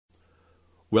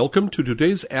Welcome to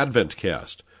today's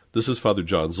ADVENTCAzT. This is Father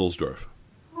John Zulsdorf.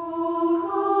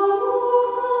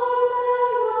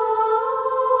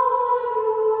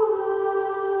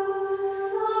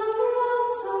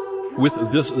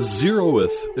 With this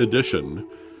 0th edition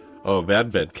of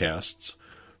ADVENTCasts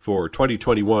for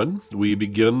 2021, we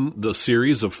begin the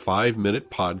series of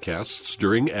 5-minute podcasts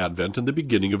during Advent and the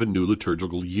beginning of a new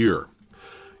liturgical year.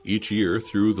 Each year,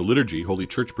 through the liturgy, Holy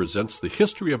Church presents the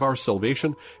history of our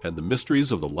salvation and the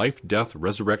mysteries of the life, death,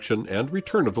 resurrection, and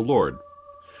return of the Lord.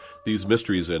 These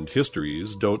mysteries and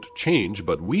histories don't change,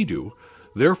 but we do.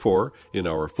 Therefore, in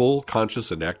our full, conscious,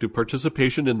 and active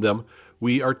participation in them,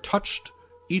 we are touched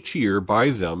each year by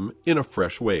them in a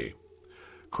fresh way.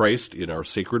 Christ, in our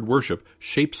sacred worship,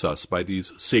 shapes us by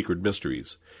these sacred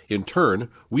mysteries. In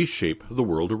turn, we shape the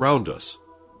world around us.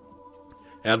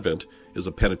 Advent is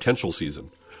a penitential season,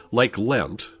 like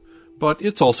Lent, but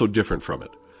it's also different from it.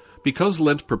 Because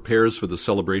Lent prepares for the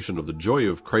celebration of the joy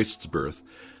of Christ's birth,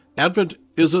 Advent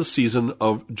is a season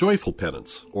of joyful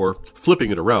penance, or, flipping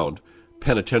it around,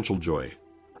 penitential joy.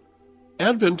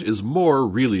 Advent is more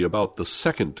really about the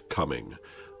second coming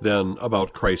than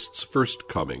about Christ's first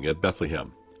coming at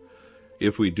Bethlehem.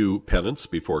 If we do penance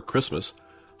before Christmas,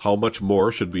 how much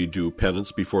more should we do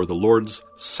penance before the Lord's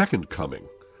second coming?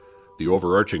 The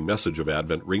overarching message of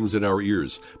Advent rings in our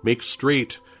ears: make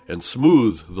straight and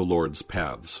smooth the Lord's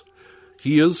paths.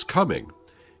 He is coming,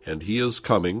 and he is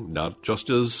coming not just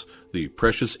as the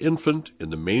precious infant in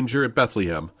the manger at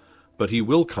Bethlehem, but he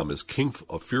will come as King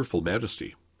of fearful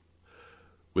majesty.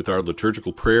 With our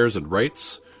liturgical prayers and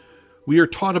rites, we are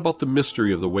taught about the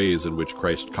mystery of the ways in which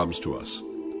Christ comes to us.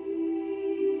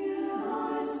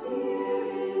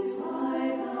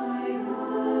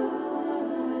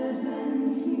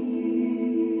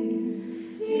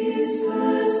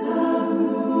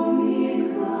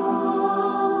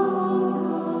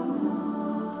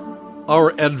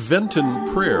 Our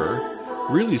Adventan prayer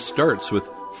really starts with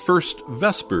first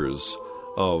Vespers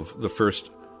of the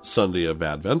first Sunday of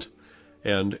Advent,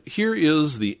 and here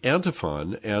is the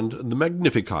antiphon and the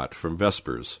Magnificat from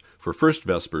Vespers, for first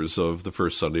Vespers of the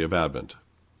first Sunday of Advent.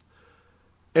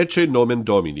 Ecce nomen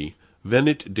Domini,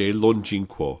 venit de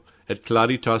longinquo, et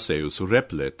claritas eus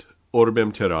replet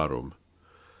orbem terrarum.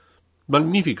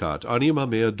 Magnificat anima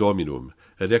mea Dominum,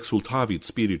 et exultavit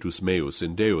spiritus meus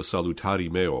in Deo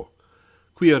salutari meo,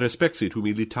 quia respexit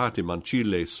humilitate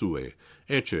mancille sue,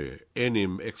 ecce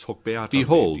enim ex hoc beata.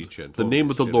 Behold, the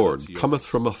name of the Lord cometh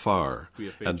from afar,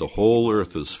 and the whole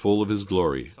earth is full of his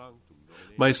glory.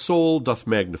 My soul doth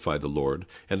magnify the Lord,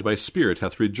 and my spirit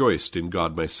hath rejoiced in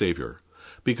God my Saviour,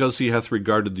 because he hath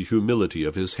regarded the humility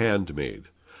of his handmaid.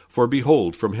 For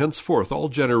behold, from henceforth all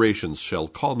generations shall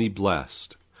call me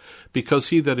blessed, because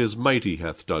he that is mighty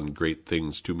hath done great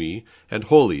things to me, and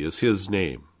holy is his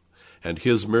name. And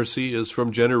his mercy is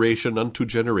from generation unto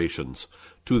generations,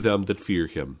 to them that fear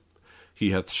him. He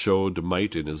hath showed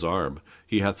might in his arm,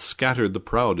 he hath scattered the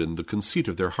proud in the conceit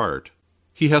of their heart.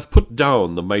 He hath put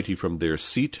down the mighty from their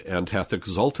seat, and hath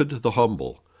exalted the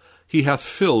humble. He hath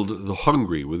filled the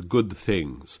hungry with good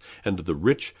things, and the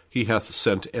rich he hath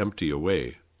sent empty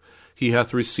away. He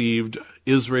hath received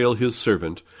Israel his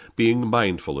servant, being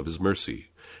mindful of his mercy,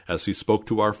 as he spoke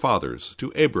to our fathers,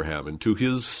 to Abraham, and to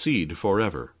his seed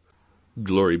forever.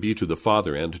 Glory be to the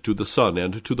Father, and to the Son,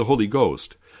 and to the Holy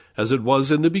Ghost, as it was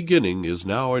in the beginning, is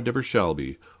now, and ever shall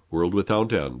be, world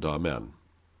without end. Amen.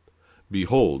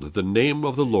 Behold, the name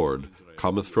of the Lord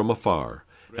cometh from afar,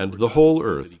 and the whole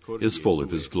earth is full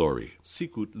of his glory.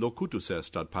 Sicut locutus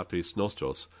est ad Patris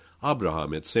nostros,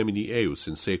 Abraham et semini eius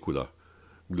in saecula.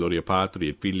 Gloria Patri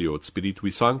et Filio et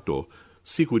Spiritui Sancto,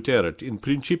 sicut erat in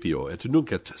principio, et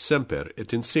nunc et semper,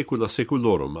 et in saecula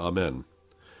saeculorum. Amen.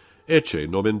 Ecce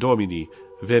nomen Domini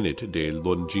venit de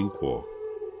longinquo,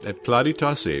 et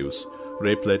claritas eius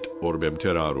replet orbem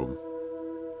terrarum.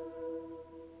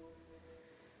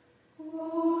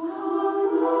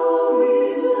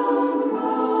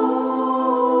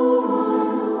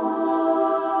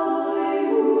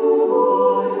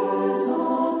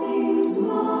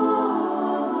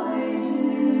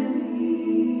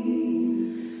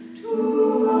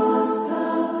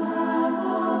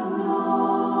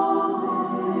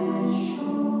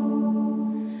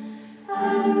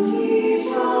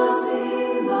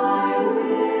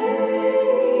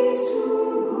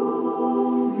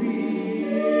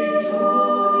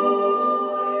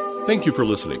 Thank you for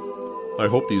listening. I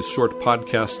hope these short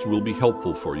podcasts will be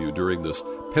helpful for you during this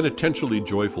penitentially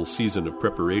joyful season of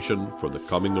preparation for the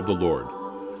coming of the Lord.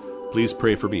 Please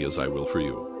pray for me as I will for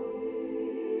you.